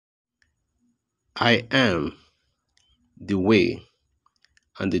I am the way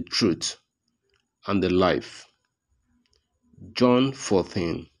and the truth and the life. John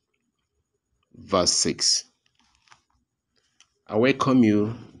 14, verse 6. I welcome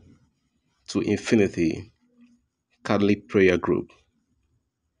you to Infinity Catholic Prayer Group.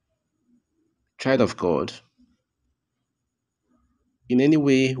 Child of God, in any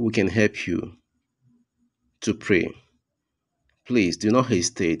way we can help you to pray, please do not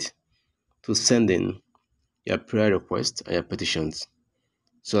hesitate to send in your prayer requests and your petitions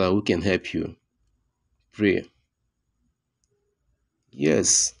so that we can help you pray.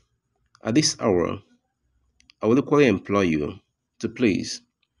 Yes, at this hour, I will equally implore you to please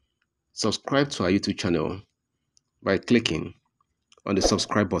subscribe to our YouTube channel by clicking on the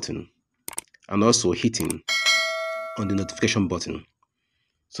subscribe button and also hitting on the notification button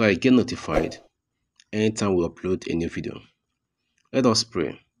so I get notified anytime we upload a new video. Let us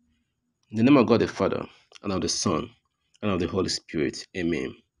pray. In the name of God the Father, and of the Son, and of the Holy Spirit.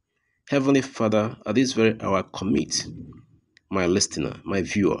 Amen. Heavenly Father, at this very hour, I commit my listener, my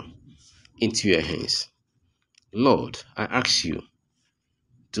viewer, into your hands. Lord, I ask you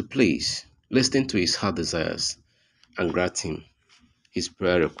to please listen to his heart desires and grant him his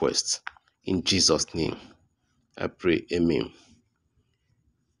prayer requests. In Jesus' name, I pray. Amen.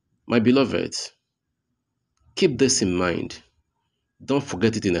 My beloved, keep this in mind. Don't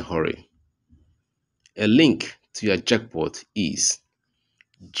forget it in a hurry. A link to your jackpot is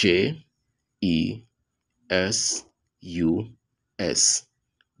JESUS,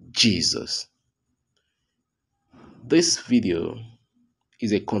 Jesus. This video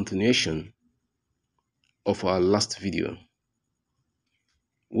is a continuation of our last video,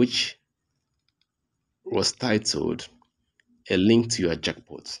 which was titled A Link to Your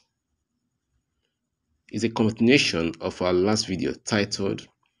Jackpot. It's a continuation of our last video titled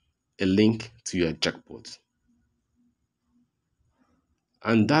A Link to Your Jackpot.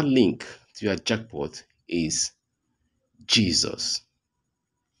 And that link to your jackpot is Jesus.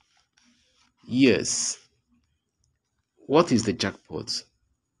 Yes. What is the jackpot?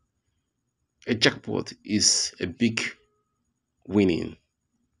 A jackpot is a big winning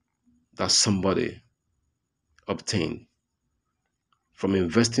that somebody obtained from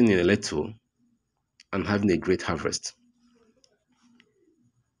investing in a little and having a great harvest.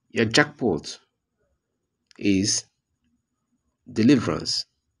 Your jackpot is deliverance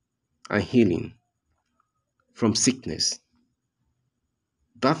and healing from sickness.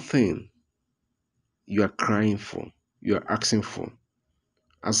 That thing you are crying for, you are asking for,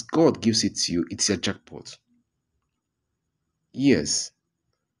 as God gives it to you, it's your jackpot. Yes.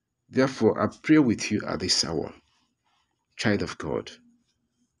 Therefore, I pray with you at this hour, child of God.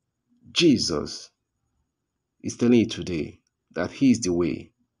 Jesus is telling you today that He is the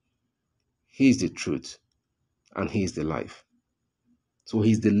way, He is the truth, and He is the life. So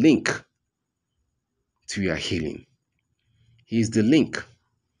He is the link to your healing. He is the link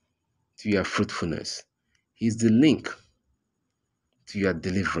to your fruitfulness. He is the link to your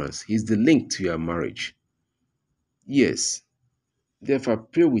deliverance. He is the link to your marriage. Yes. Therefore, I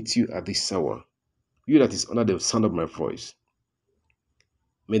pray with you at this hour, you that is under the sound of my voice.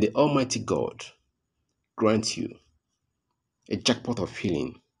 May the Almighty God grant you a jackpot of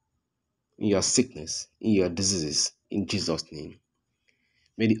healing in your sickness, in your diseases, in Jesus' name.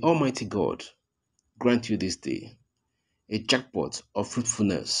 May the Almighty God grant you this day a jackpot of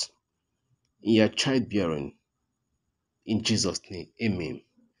fruitfulness in your childbearing, in Jesus' name. Amen.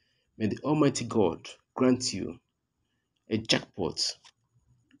 May the Almighty God grant you a jackpot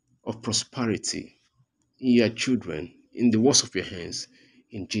of prosperity in your children, in the works of your hands,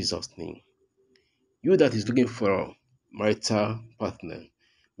 in Jesus' name. You that is looking for a marital partner,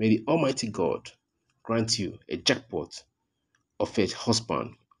 may the Almighty God grant you a jackpot of a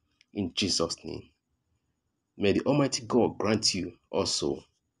husband, in Jesus' name. May the Almighty God grant you also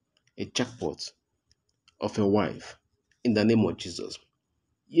a jackpot of a wife in the name of Jesus.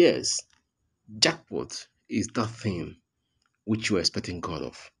 Yes, jackpot is that thing which you are expecting God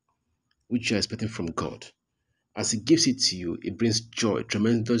of, which you are expecting from God. As He gives it to you, it brings joy,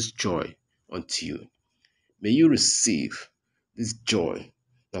 tremendous joy unto you. May you receive this joy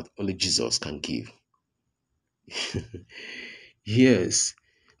that only Jesus can give. Yes,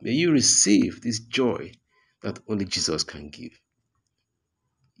 may you receive this joy that only Jesus can give.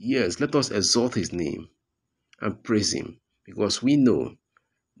 Yes, let us exalt His name and praise Him, because we know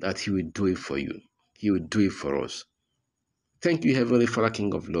that He will do it for you. He will do it for us. Thank you, Heavenly Father,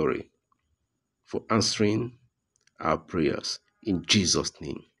 King of Glory, for answering our prayers in Jesus'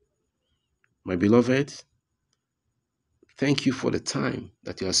 name. My beloved, thank you for the time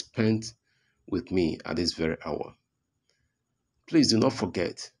that you have spent with me at this very hour. Please do not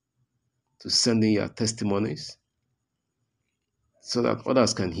forget to send in your testimonies so that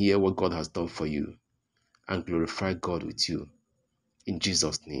others can hear what God has done for you and glorify God with you. In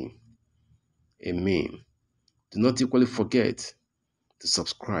Jesus' name, amen. Do not equally forget to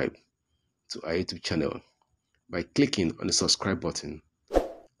subscribe to our YouTube channel by clicking on the subscribe button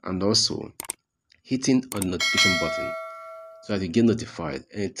and also hitting on the notification button so that you get notified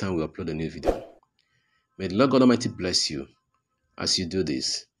anytime we upload a new video. May the Lord God Almighty bless you as you do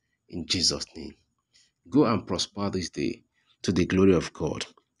this in Jesus' name. Go and prosper this day to the glory of God.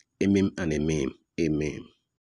 Amen and amen. Amen.